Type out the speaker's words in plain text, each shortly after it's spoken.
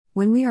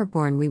When we are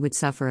born, we would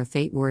suffer a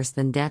fate worse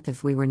than death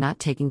if we were not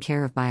taken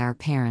care of by our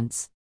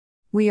parents.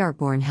 We are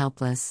born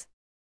helpless.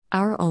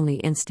 Our only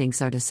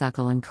instincts are to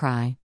suckle and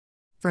cry.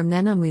 From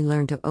then on, we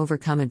learn to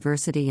overcome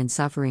adversity and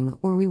suffering,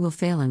 or we will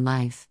fail in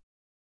life.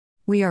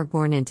 We are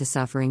born into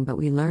suffering, but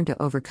we learn to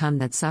overcome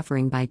that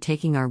suffering by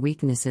taking our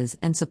weaknesses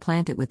and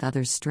supplant it with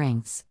others'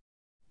 strengths.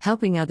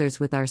 Helping others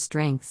with our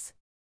strengths.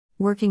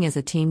 Working as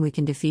a team, we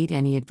can defeat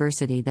any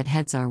adversity that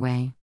heads our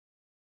way.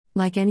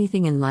 Like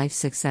anything in life,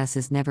 success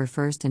is never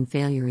first and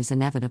failure is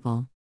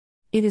inevitable.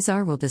 It is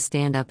our will to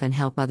stand up and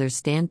help others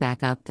stand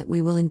back up that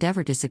we will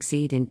endeavor to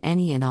succeed in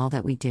any and all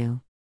that we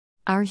do.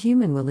 Our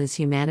human will is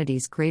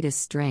humanity's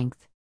greatest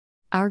strength.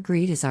 Our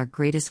greed is our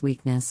greatest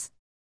weakness.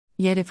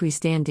 Yet if we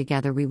stand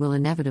together, we will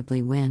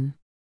inevitably win.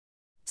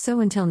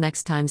 So until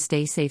next time,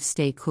 stay safe,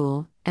 stay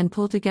cool, and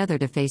pull together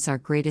to face our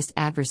greatest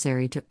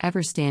adversary to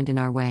ever stand in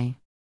our way.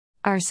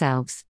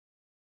 Ourselves.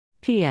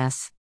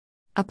 P.S.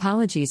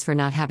 Apologies for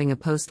not having a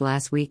post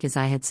last week, as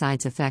I had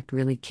sides effect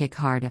really kick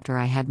hard after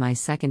I had my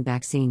second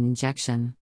vaccine injection.